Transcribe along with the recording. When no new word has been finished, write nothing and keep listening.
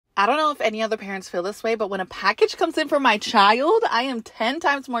I don't know if any other parents feel this way, but when a package comes in for my child, I am 10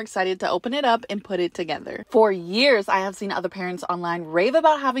 times more excited to open it up and put it together. For years, I have seen other parents online rave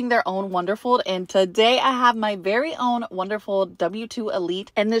about having their own Wonderfold, and today I have my very own Wonderfold W2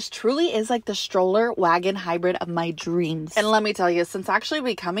 Elite, and this truly is like the stroller wagon hybrid of my dreams. And let me tell you, since actually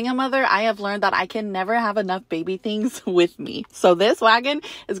becoming a mother, I have learned that I can never have enough baby things with me. So this wagon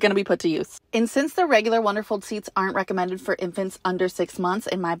is going to be put to use. And since the regular Wonderfold seats aren't recommended for infants under 6 months,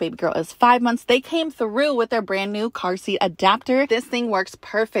 and my baby girl is 5 months, they came through with their brand new car seat adapter. This thing works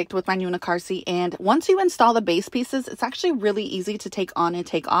perfect with my Nuna car seat, and once you install the base pieces, it's actually really easy to take on and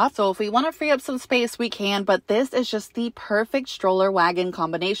take off. So if we want to free up some space, we can, but this is just the perfect stroller wagon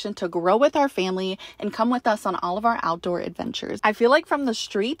combination to grow with our family and come with us on all of our outdoor adventures. I feel like from the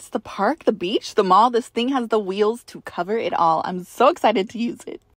streets, the park, the beach, the mall, this thing has the wheels to cover it all. I'm so excited to use it.